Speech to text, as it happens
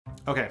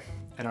Okay,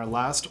 and our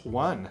last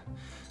one.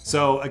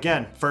 So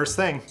again, first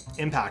thing,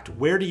 impact.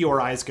 Where do your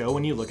eyes go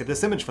when you look at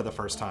this image for the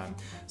first time?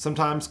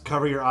 Sometimes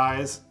cover your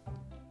eyes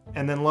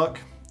and then look,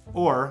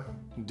 or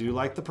do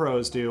like the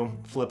pros do,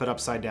 flip it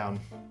upside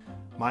down.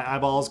 My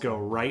eyeballs go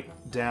right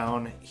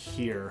down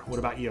here. What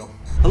about you?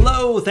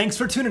 Hello, thanks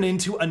for tuning in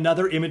to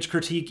another image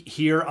critique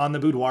here on the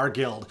Boudoir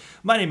Guild.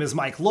 My name is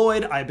Mike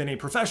Lloyd. I've been a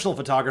professional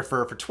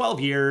photographer for 12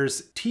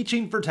 years,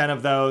 teaching for 10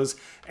 of those,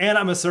 and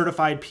I'm a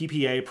certified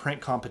PPA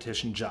print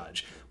competition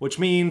judge, which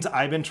means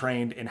I've been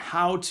trained in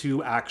how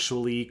to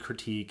actually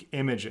critique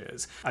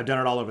images. I've done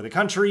it all over the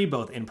country,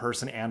 both in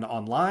person and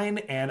online,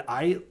 and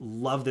I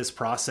love this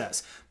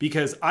process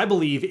because I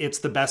believe it's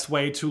the best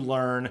way to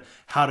learn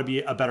how to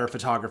be a better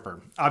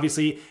photographer.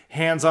 Obviously,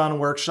 hands-on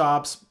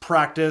workshops,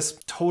 practice,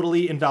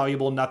 totally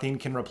invaluable. Nothing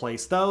can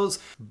replace those.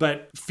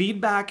 But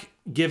feedback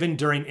given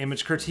during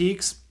image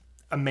critiques,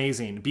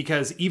 amazing,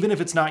 because even if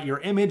it's not your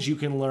image, you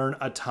can learn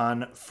a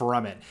ton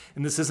from it.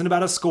 And this isn't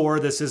about a score.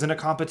 This isn't a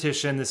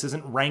competition. This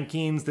isn't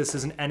rankings. This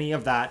isn't any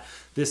of that.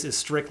 This is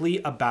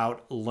strictly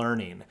about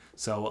learning.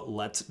 So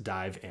let's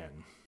dive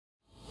in.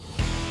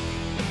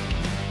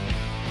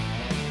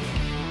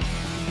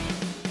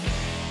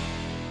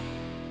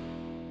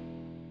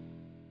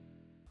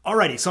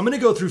 Alrighty, so I'm gonna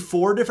go through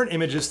 4 different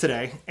images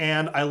today,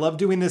 and I love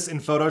doing this in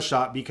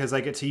Photoshop because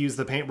I get to use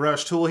the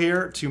paintbrush tool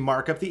here to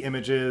mark up the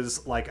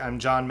images like I'm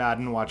John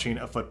Madden watching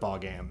a football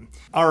game.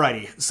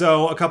 Alrighty,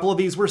 so a couple of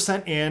these were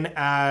sent in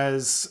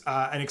as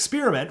an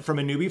experiment from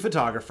a newbie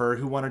photographer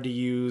who wanted to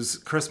use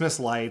Christmas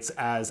lights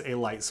as a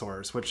light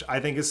source, which I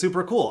think is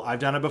super cool. I've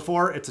done it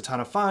before, it's a ton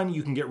of fun.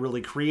 You can get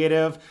really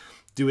creative,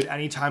 do it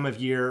any time of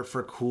year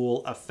for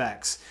cool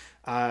effects.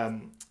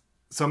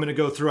 So I'm gonna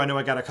go through, I know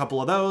I got a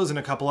couple of those and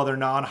a couple other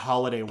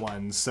non-holiday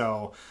ones.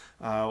 So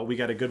we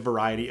got a good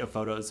variety of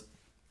photos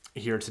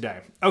here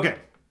today. Okay,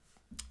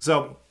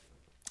 so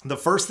the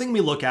first thing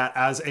we look at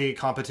as a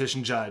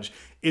competition judge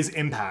is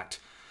impact.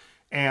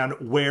 And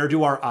where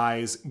do our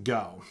eyes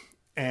go?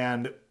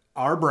 And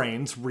our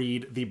brains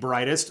read the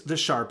brightest, the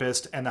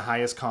sharpest, and the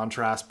highest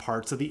contrast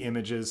parts of the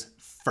images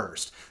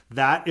first.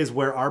 That is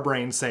where our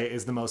brains say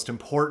is the most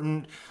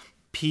important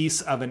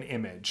piece of an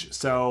image.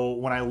 So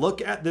when I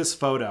look at this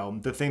photo,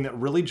 the thing that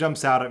really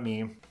jumps out at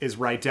me is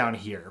right down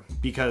here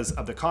because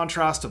of the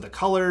contrast of the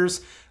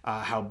colors,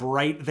 how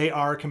bright they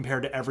are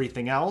compared to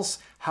everything else.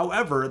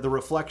 However, the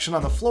reflection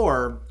on the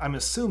floor, I'm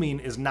assuming,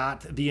 is not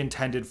the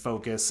intended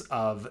focus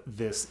of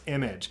this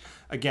image.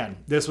 Again,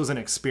 this was an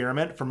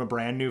experiment from a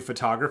brand new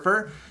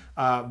photographer,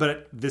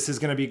 but this is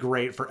gonna be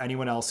great for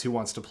anyone else who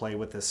wants to play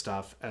with this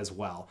stuff as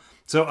well.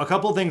 So a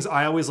couple things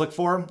I always look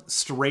for: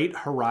 straight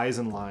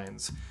horizon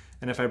lines.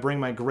 And if I bring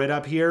my grid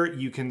up here,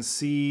 you can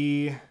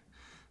see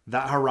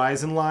that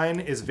horizon line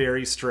is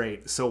very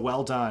straight. So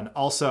well done.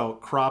 Also,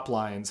 crop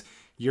lines.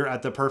 You're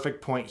at the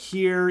perfect point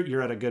here.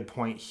 You're at a good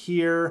point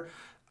here.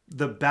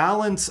 The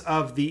balance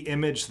of the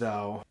image,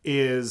 though,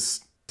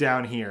 is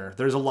down here.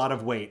 There's a lot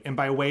of weight. And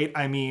by weight,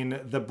 I mean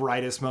the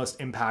brightest, most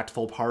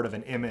impactful part of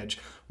an image,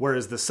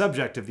 whereas the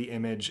subject of the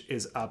image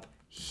is up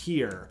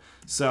here.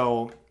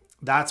 So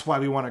that's why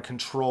we want to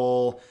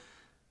control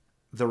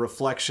the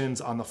reflections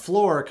on the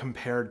floor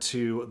compared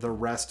to the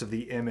rest of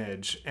the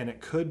image. And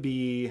it could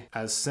be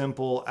as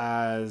simple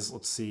as,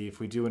 let's see, if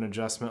we do an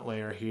adjustment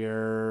layer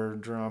here,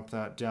 drop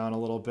that down a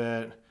little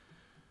bit,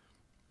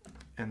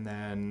 and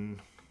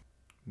then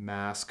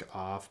mask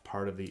off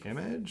part of the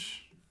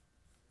image.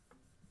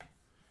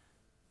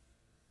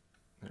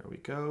 There we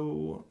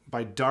go.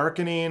 By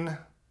darkening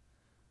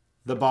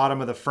the bottom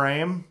of the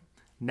frame,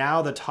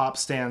 now the top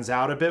stands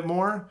out a bit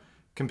more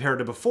compared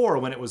to before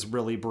when it was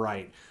really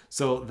bright.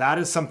 So that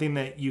is something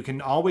that you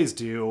can always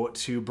do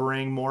to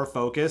bring more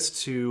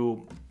focus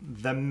to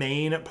the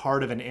main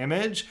part of an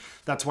image.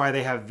 That's why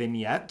they have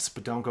vignettes,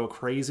 but don't go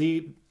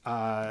crazy.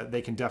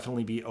 They can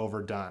definitely be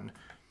overdone.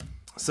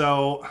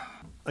 So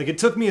like, it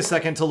took me a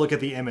second to look at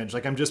the image.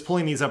 Like, I'm just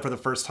pulling these up for the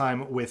first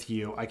time with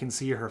you. I can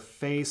see her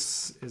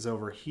face is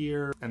over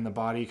here and the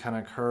body kind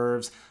of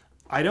curves.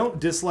 I don't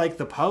dislike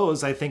the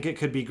pose. I think it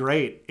could be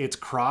great. It's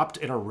cropped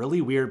in a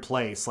really weird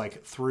place,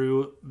 like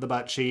through the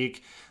butt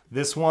cheek.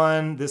 This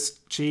one,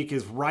 this cheek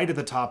is right at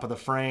the top of the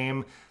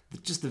frame.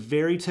 Just the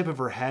very tip of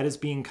her head is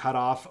being cut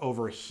off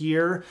over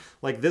here.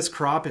 Like, this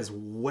crop is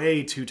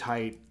way too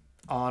tight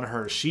on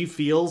her.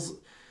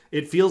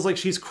 It feels like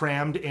she's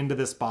crammed into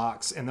this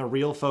box, and the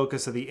real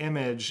focus of the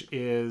image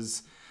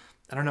is,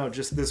 I don't know,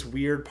 just this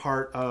weird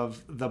part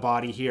of the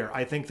body here.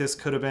 I think this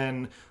could have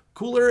been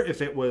cooler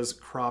if it was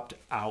cropped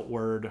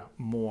outward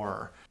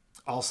more.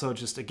 Also,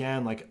 just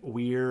again, like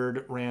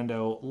weird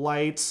rando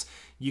lights.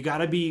 You got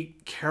to be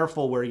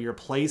careful where you're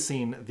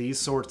placing these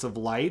sorts of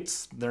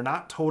lights. They're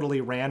not totally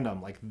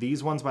random. Like,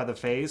 these ones by the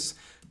face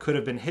could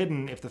have been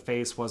hidden if the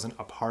face wasn't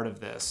a part of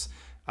this.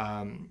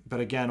 But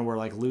again, we're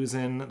like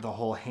losing the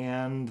whole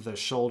hand, the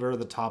shoulder,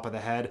 the top of the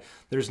head.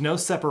 There's no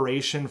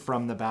separation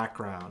from the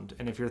background.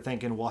 And if you're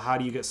thinking, well, how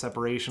do you get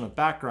separation with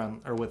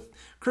background or with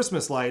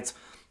Christmas lights?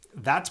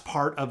 that's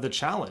part of the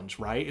challenge,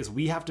 right? Is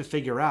we have to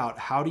figure out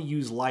how to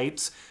use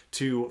lights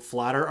to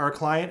flatter our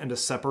client and to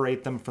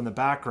separate them from the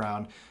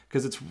background,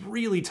 because it's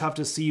really tough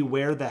to see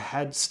where the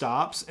head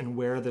stops and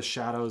where the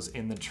shadows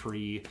in the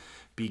tree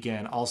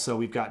begin. Also,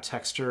 we've got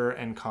texture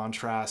and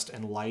contrast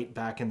and light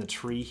back in the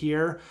tree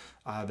here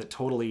that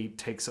totally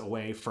takes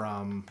away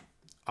from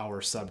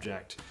our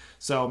subject.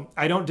 So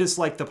I don't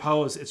dislike the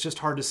pose. It's just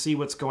hard to see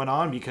what's going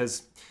on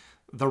because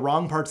the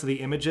wrong parts of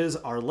the images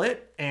are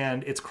lit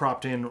and it's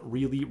cropped in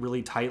really,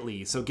 really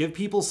tightly. So give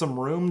people some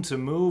room to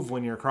move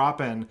when you're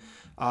cropping.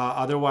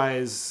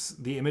 Otherwise,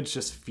 the image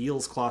just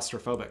feels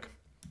claustrophobic.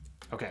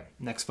 Okay,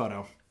 next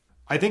photo.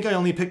 I think I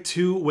only picked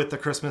 2 with the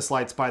Christmas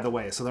lights, by the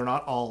way, so they're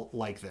not all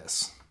like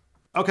this.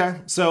 Okay,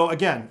 so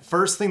again,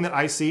 first thing that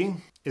I see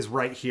is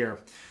right here.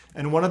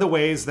 And one of the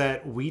ways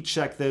that we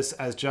check this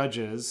as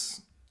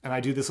judges, and I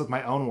do this with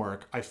my own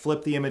work, I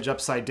flip the image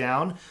upside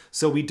down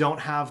so we don't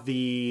have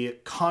the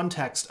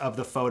context of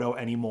the photo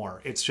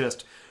anymore. It's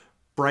just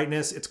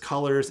brightness, its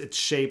colors, its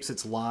shapes,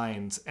 its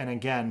lines. And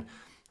again,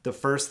 the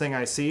first thing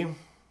I see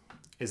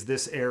is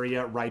this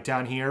area right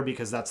down here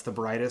because that's the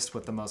brightest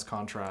with the most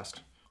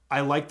contrast. I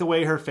like the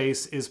way her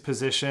face is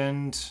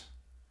positioned.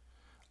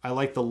 I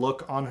like the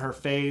look on her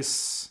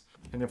face.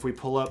 And if we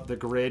pull up the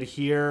grid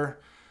here,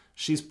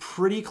 she's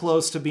pretty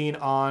close to being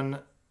on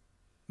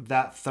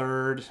that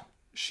third.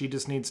 She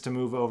just needs to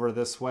move over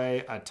this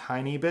way a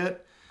tiny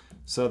bit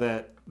so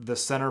that the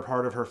center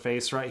part of her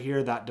face right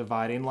here, that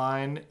dividing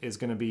line, is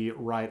going to be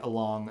right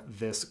along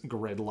this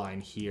grid line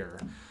here.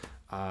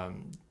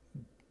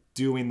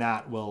 Doing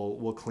that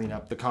will clean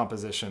up the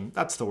composition.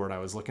 That's the word I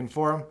was looking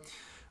for.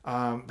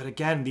 But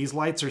again, these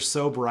lights are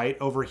so bright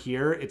over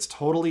here, it's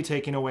totally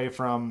taking away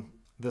from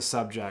the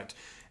subject.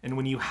 And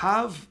when you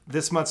have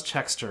this much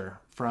texture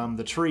from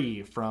the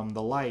tree, from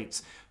the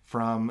lights,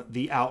 from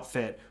the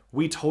outfit,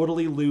 we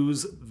totally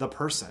lose the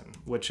person,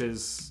 which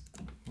is,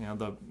 you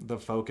know, the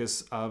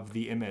focus of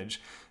the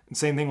image. And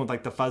same thing with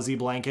like the fuzzy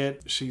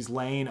blanket she's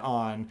laying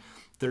on.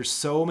 There's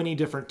so many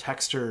different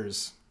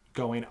textures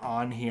going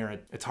on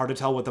here. It's hard to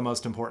tell what the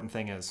most important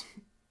thing is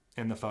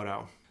in the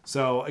photo.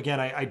 So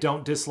again, I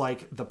don't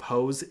dislike the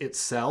pose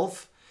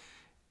itself.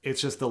 It's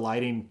just the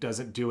lighting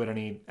doesn't do it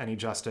any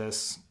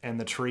justice. And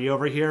the tree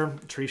over here,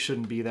 the tree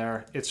shouldn't be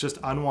there. It's just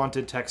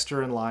unwanted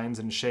texture and lines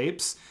and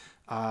shapes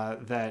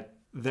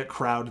that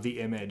crowd the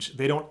image.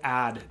 They don't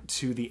add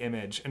to the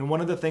image. And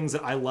one of the things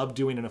that I love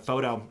doing in a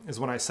photo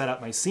is when I set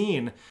up my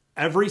scene,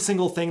 every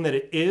single thing that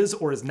it is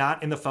or is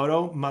not in the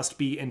photo must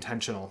be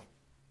intentional.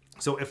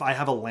 So if I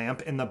have a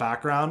lamp in the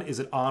background, is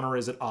it on or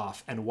is it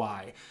off, and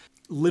why?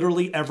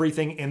 Literally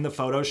everything in the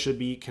photo should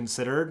be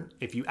considered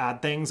if you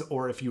add things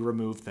or if you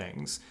remove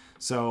things.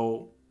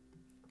 So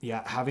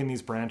yeah, having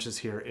these branches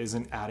here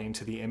isn't adding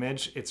to the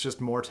image. It's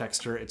just more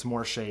texture, it's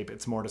more shape,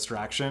 it's more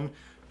distraction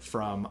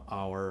from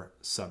our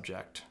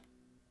subject.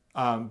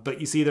 But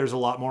you see there's a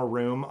lot more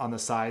room on the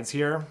sides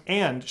here.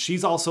 And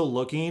she's also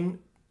looking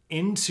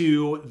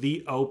into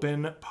the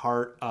open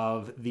part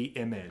of the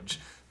image.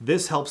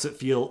 This helps it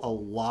feel a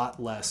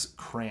lot less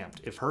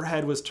cramped. If her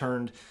head was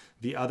turned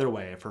the other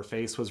way, if her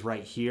face was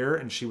right here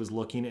and she was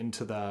looking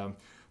into the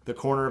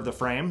corner of the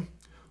frame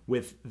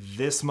with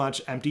this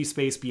much empty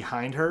space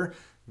behind her,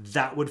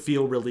 that would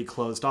feel really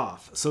closed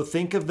off. So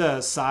think of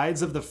the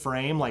sides of the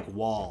frame like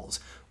walls.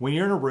 When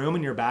you're in a room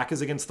and your back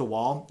is against the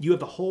wall, you have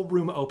the whole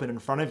room open in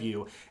front of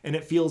you, and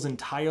it feels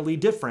entirely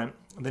different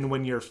than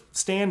when you're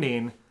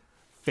standing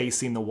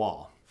facing the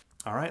wall.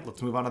 All right,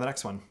 let's move on to the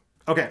next one.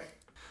 Okay,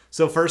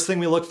 so first thing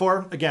we look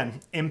for,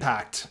 again,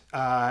 impact.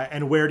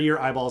 And where do your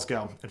eyeballs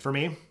go? And for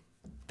me,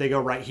 they go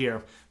right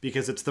here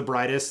because it's the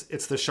brightest,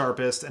 it's the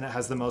sharpest, and it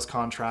has the most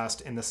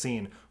contrast in the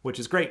scene, which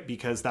is great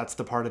because that's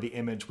the part of the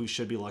image we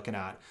should be looking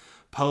at.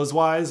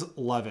 Pose-wise,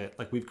 love it.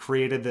 Like, we've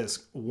created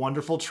this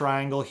wonderful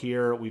triangle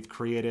here. We've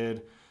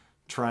created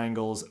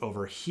triangles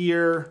over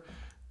here.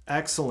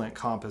 Excellent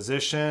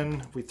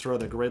composition. We throw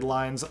the grid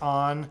lines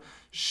on.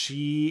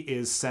 She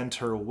is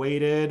center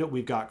weighted.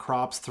 We've got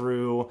crops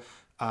through,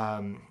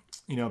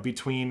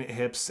 between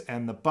hips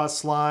and the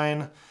bust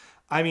line.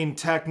 I mean,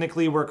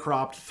 technically we're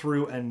cropped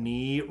through a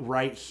knee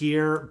right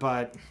here,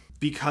 but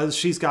because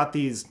she's got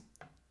these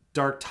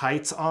dark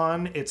tights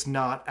on, it's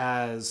not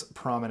as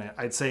prominent.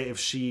 I'd say if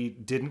she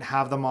didn't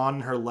have them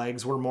on, her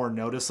legs were more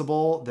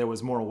noticeable. There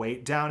was more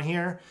weight down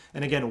here.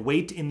 And again,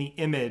 weight in the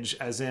image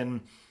as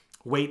in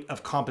weight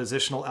of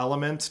compositional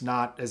element,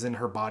 not as in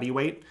her body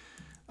weight.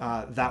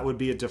 That would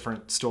be a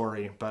different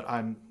story, but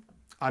I'm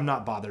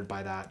not bothered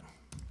by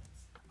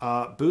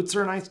that. Boots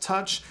are a nice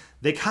touch.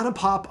 They kind of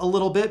pop a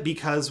little bit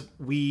because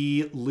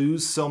we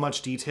lose so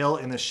much detail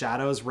in the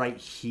shadows right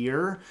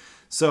here.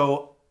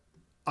 So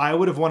I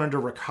would have wanted to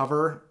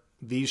recover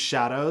these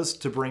shadows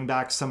to bring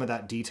back some of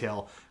that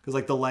detail because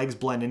like the legs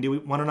blend into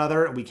one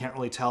another and we can't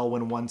really tell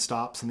when one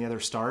stops and the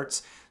other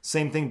starts.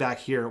 Same thing back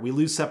here. We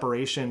lose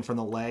separation from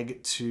the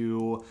leg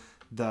to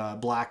the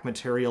black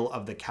material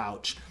of the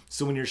couch.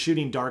 So when you're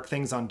shooting dark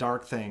things on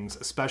dark things,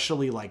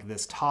 especially like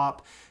this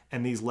top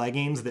and these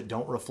leggings that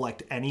don't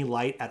reflect any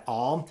light at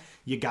all,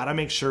 you gotta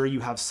make sure you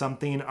have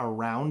something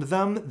around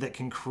them that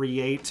can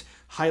create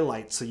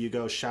highlights. So you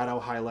go shadow,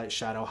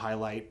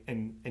 highlight,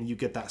 and you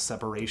get that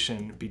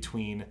separation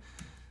between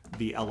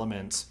the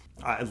elements.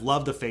 I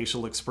love the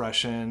facial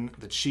expression.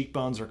 The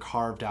cheekbones are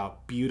carved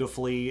out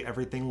beautifully.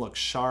 Everything looks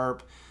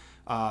sharp.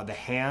 The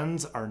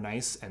hands are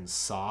nice and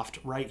soft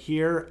right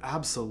here.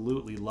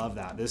 Absolutely love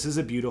that. This is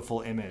a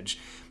beautiful image.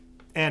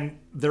 And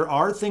there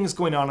are things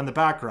going on in the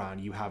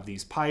background. You have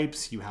these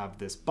pipes, you have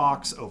this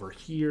box over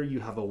here,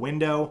 you have a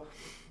window,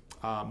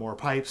 more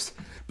pipes,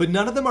 but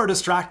none of them are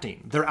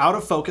distracting. They're out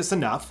of focus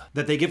enough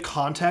that they give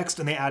context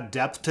and they add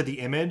depth to the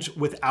image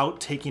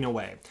without taking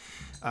away.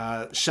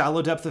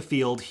 Shallow depth of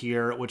field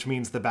here, which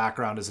means the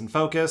background is in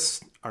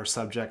focus. Our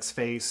subject's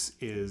face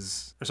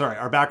is,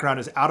 our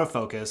background is out of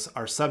focus.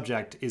 Our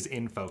subject is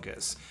in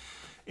focus.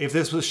 If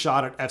this was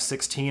shot at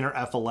f/16 or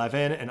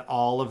f/11 and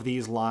all of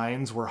these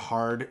lines were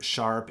hard,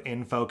 sharp,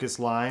 in focus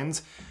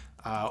lines,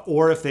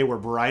 or if they were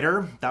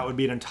brighter, that would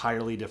be an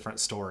entirely different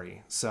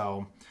story.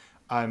 So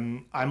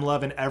I'm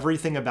loving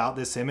everything about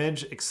this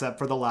image except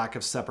for the lack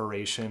of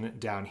separation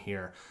down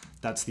here.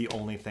 That's the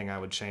only thing I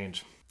would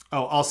change.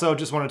 Oh, also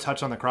just want to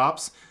touch on the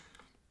crops.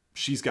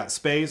 She's got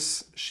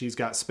space. She's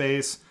got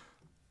space.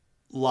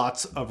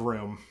 Lots of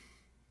room.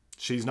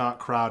 She's not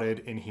crowded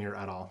in here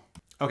at all.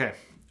 Okay,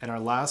 and our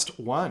last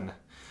one.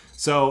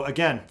 So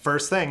again,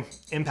 first thing,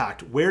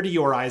 impact. Where do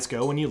your eyes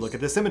go when you look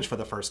at this image for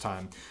the first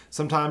time?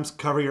 Sometimes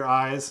cover your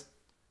eyes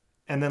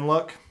and then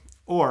look,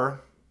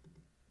 or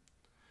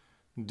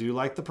do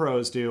like the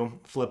pros do,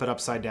 flip it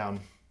upside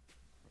down.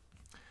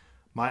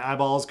 My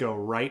eyeballs go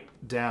right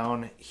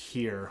down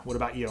here. What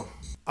about you?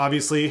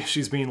 Obviously,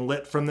 she's being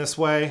lit from this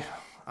way.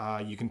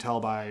 You can tell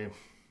by,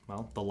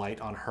 well, the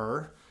light on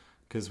her,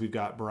 because we've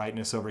got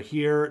brightness over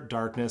here,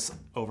 darkness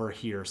over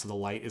here. So the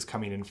light is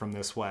coming in from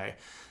this way.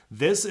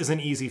 This is an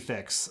easy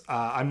fix.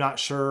 I'm not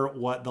sure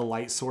what the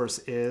light source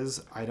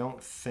is. I don't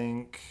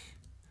think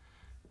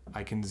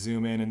I can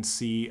zoom in and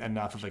see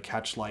enough of a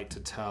catch light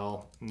to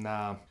tell.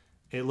 Nah,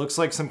 it looks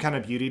like some kind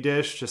of beauty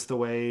dish, just the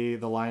way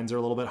the lines are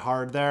a little bit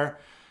hard there.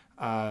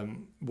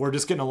 We're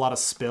just getting a lot of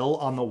spill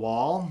on the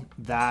wall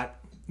that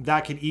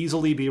could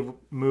easily be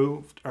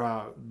removed.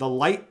 The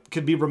light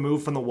could be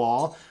removed from the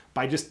wall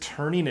by just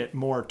turning it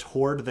more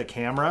toward the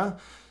camera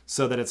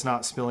so that it's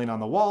not spilling on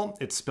the wall.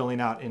 It's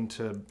spilling out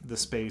into the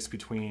space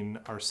between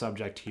our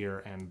subject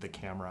here and the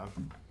camera.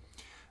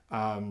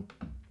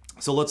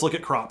 So let's look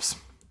at crops.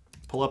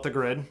 Pull up the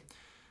grid.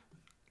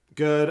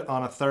 Good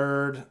on a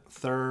third,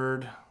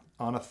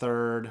 on a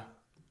third,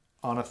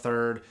 on a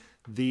third.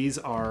 These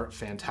are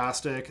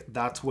fantastic.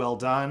 That's well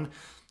done.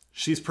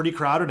 She's pretty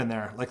crowded in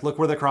there. Like, look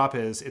where the crop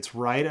is. It's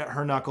right at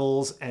her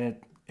knuckles, and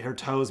her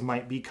toes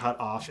might be cut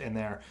off in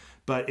there.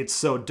 But it's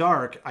so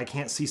dark, I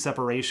can't see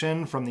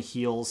separation from the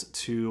heels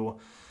to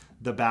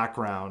the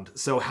background.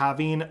 So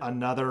having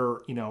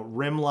another,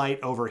 rim light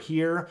over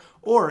here,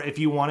 or if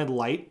you wanted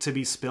light to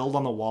be spilled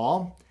on the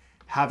wall,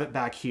 have it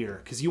back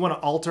here, because you want to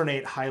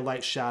alternate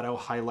highlight, shadow,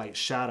 highlight,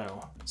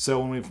 shadow. So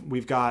when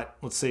we've got,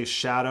 let's say,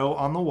 shadow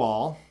on the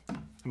wall.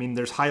 I mean,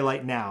 there's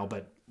highlight now,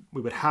 but we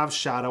would have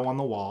shadow on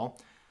the wall,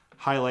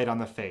 highlight on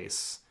the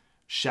face,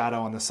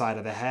 shadow on the side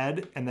of the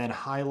head, and then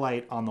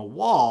highlight on the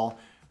wall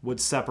would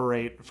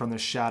separate from the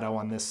shadow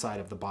on this side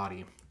of the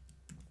body.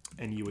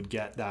 And you would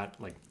get that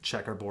like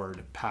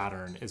checkerboard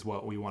pattern is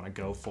what we want to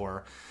go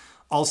for.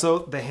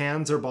 Also, the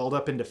hands are balled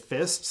up into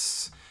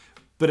fists,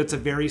 but it's a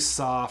very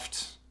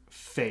soft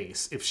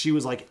face. If she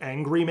was like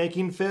angry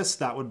making fists,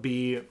 that would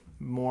be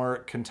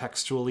more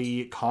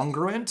contextually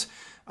congruent.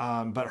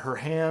 But her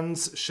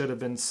hands should have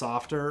been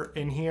softer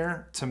in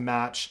here to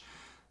match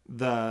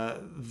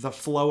the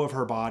flow of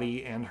her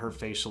body and her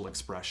facial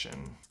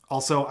expression.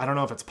 Also, I don't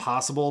know if it's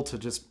possible to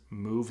just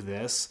move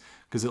this,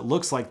 because it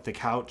looks like the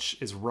couch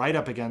is right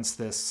up against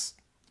this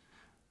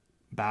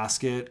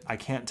basket. I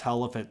can't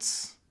tell if it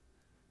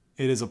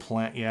is a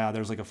plant. Yeah,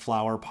 there's like a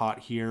flower pot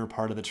here,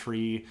 part of the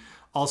tree.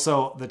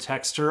 Also, the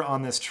texture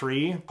on this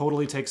tree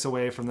totally takes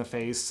away from the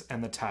face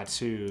and the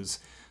tattoos.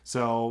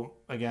 So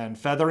again,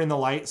 feathering the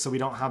light so we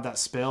don't have that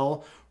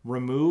spill.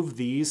 Remove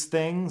these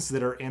things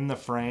that are in the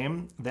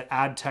frame that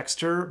add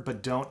texture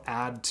but don't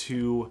add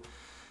to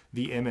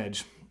the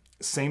image.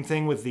 Same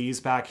thing with these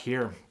back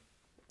here.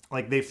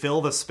 Like, they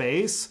fill the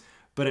space,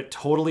 but it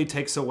totally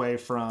takes away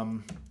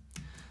from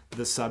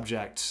the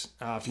subject.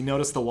 If you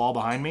notice the wall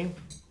behind me,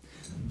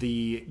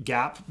 the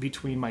gap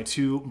between my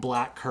two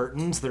black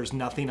curtains, there's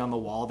nothing on the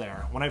wall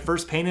there. When I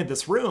first painted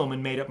this room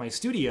and made up my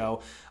studio,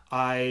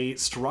 I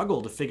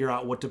struggled to figure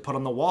out what to put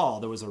on the wall.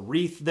 There was a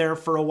wreath there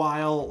for a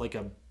while, like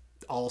a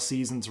all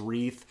seasons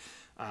wreath.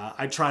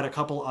 I tried a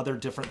couple other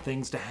different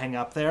things to hang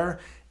up there,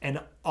 and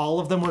all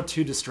of them were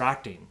too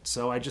distracting.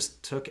 So I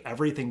just took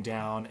everything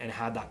down and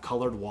had that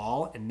colored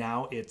wall, and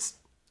now it's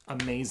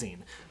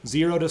amazing.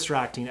 Zero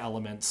distracting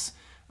elements.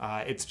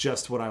 It's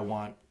just what I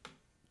want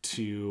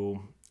to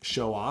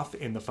show off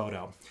in the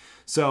photo.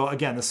 So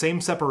again, the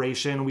same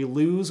separation. We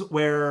lose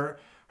where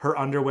her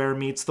underwear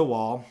meets the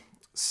wall.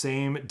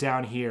 Same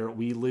down here.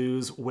 We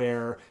lose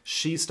where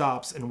she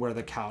stops and where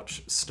the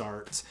couch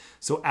starts.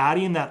 So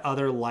adding that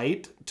other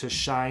light to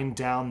shine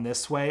down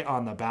this way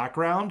on the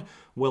background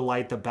will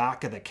light the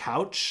back of the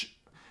couch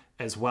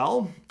as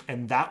well.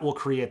 And that will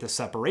create the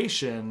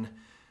separation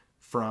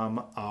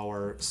from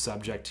our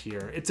subject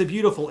here. It's a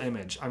beautiful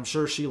image. I'm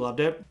sure she loved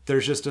it.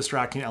 There's just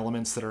distracting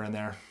elements that are in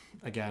there.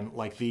 Again,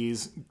 like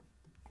these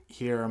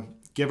here.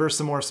 Give her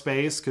some more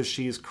space because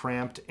she's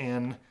cramped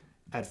in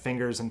at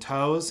fingers and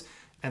toes.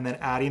 And then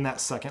adding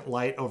that second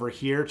light over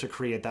here to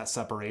create that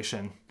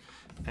separation.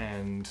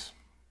 And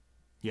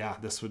yeah,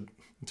 this would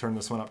turn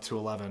this one up to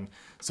 11.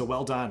 So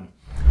well done.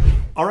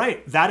 All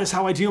right, that is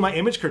how I do my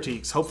image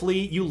critiques. Hopefully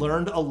you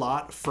learned a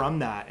lot from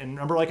that. And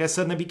remember, like I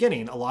said in the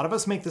beginning, a lot of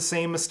us make the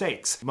same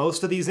mistakes.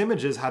 Most of these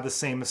images have the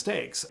same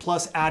mistakes.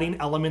 Plus adding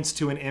elements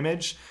to an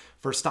image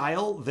for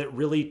style that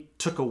really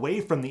took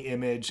away from the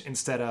image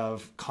instead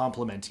of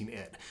complementing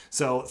it.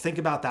 So think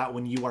about that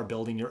when you are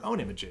building your own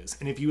images.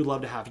 And if you would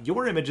love to have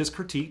your images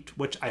critiqued,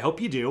 which I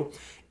hope you do,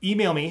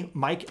 email me,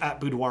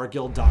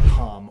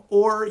 mike@boudoirguild.com,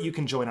 or you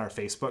can join our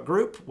Facebook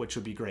group, which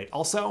would be great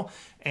also.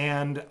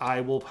 And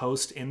I will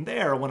post in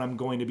there when I'm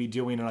going to be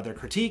doing another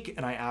critique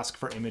and I ask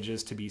for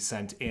images to be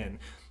sent in.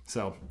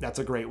 So that's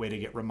a great way to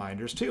get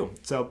reminders too.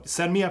 So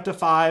send me up to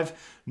 5,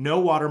 no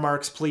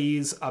watermarks,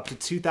 please, up to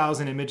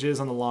 2,000 images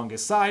on the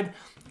longest side.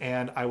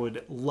 And I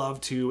would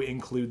love to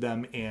include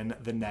them in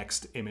the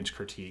next image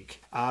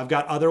critique. I've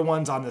got other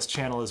ones on this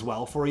channel as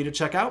well for you to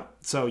check out,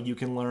 so you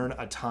can learn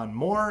a ton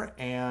more.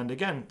 And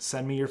again,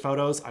 send me your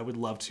photos. I would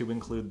love to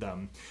include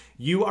them.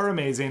 You are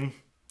amazing.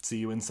 See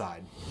you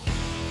inside.